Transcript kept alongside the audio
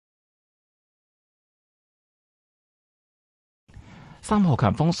3號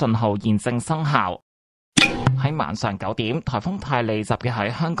強風信號現正生效。喺晚上9點，颱風泰利集結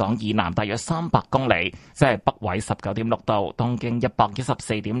喺香港以南大約300公里，即係北緯19.6度、東經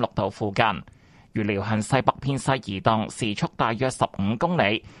114.6度附近。預料向西北偏西移動，時速大約15公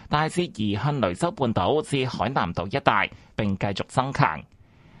里，大致移向雷州半島至海南島一帶，並繼續增強。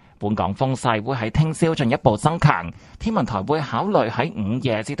本港風勢會喺聽朝進一步增強，天文台會考慮喺午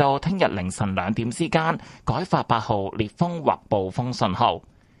夜至到聽日凌晨2點之間改發8號烈風或暴風信號。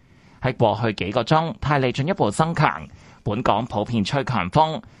喺過去幾個鐘，泰利進一步增強，本港普遍吹強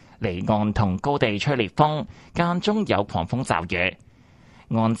風，離岸同高地吹烈風，間中有狂風驟雨。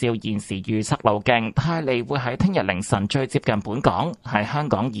按照現時預測路徑，泰利會喺聽日凌晨最接近本港，喺香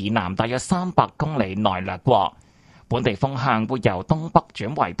港以南大約300公里內掠過。本地風向會由東北轉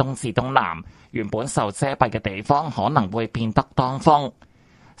為東至東南，原本受遮蔽嘅地方可能會變得當風。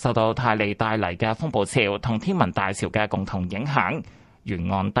受到泰利帶嚟嘅風暴潮同天文大潮嘅共同影響，沿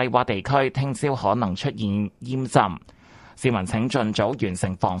岸低洼地區聽朝可能出現淹浸，市民請盡早完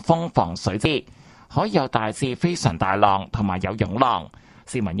成防風防水之，海有大至非常大浪同埋有湧浪。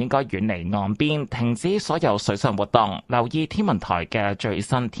市民應該遠離岸邊，停止所有水上活動，留意天文台嘅最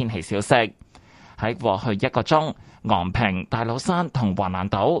新天氣消息。喺過去1個鐘，昂坪、大老山同橫瀾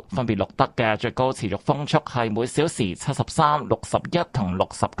島分別錄得嘅最高持續風速係每小時73、61同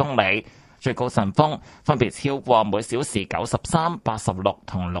60公里，最高陣風分別超過每小時93、86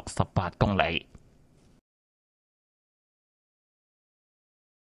同68公里。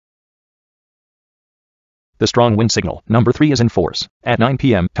The strong wind signal, number 3, is in force. At 9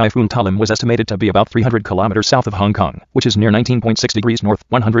 p.m., Typhoon Talim was estimated to be about 300 kilometers south of Hong Kong, which is near 19.6 degrees north,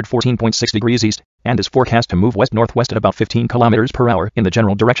 114.6 degrees east, and is forecast to move west-northwest at about 15 kilometers per hour in the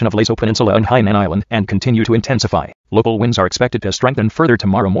general direction of Leso Peninsula and Hainan Island and continue to intensify. Local winds are expected to strengthen further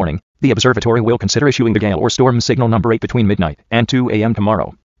tomorrow morning. The observatory will consider issuing the gale or storm signal number 8 between midnight and 2 a.m.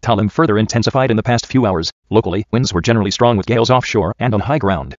 tomorrow. Talim further intensified in the past few hours. Locally, winds were generally strong with gales offshore and on high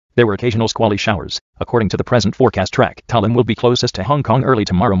ground. There were occasional squally showers. According to the present forecast track, Talim will be closest to Hong Kong early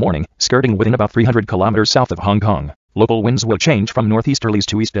tomorrow morning, skirting within about 300 kilometers south of Hong Kong. Local winds will change from northeasterlies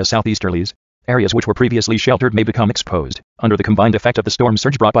to east to southeasterlies. Areas which were previously sheltered may become exposed. Under the combined effect of the storm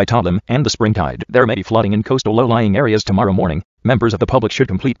surge brought by Talim and the spring tide, there may be flooding in coastal low-lying areas tomorrow morning. Members of the public should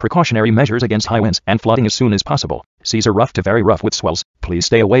complete precautionary measures against high winds and flooding as soon as possible. Seas are rough to very rough with swells. Please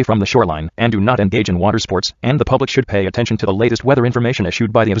stay away from the shoreline and do not engage in water sports, and the public should pay attention to the latest weather information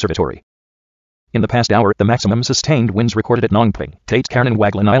issued by the observatory. In the past hour, the maximum sustained winds recorded at Nong Ping, Tate Cairn and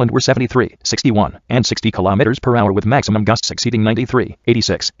Waglan Island were 73, 61, and 60 kilometers per hour with maximum gusts exceeding 93,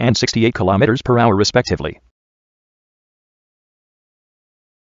 86, and 68 kilometers per hour respectively.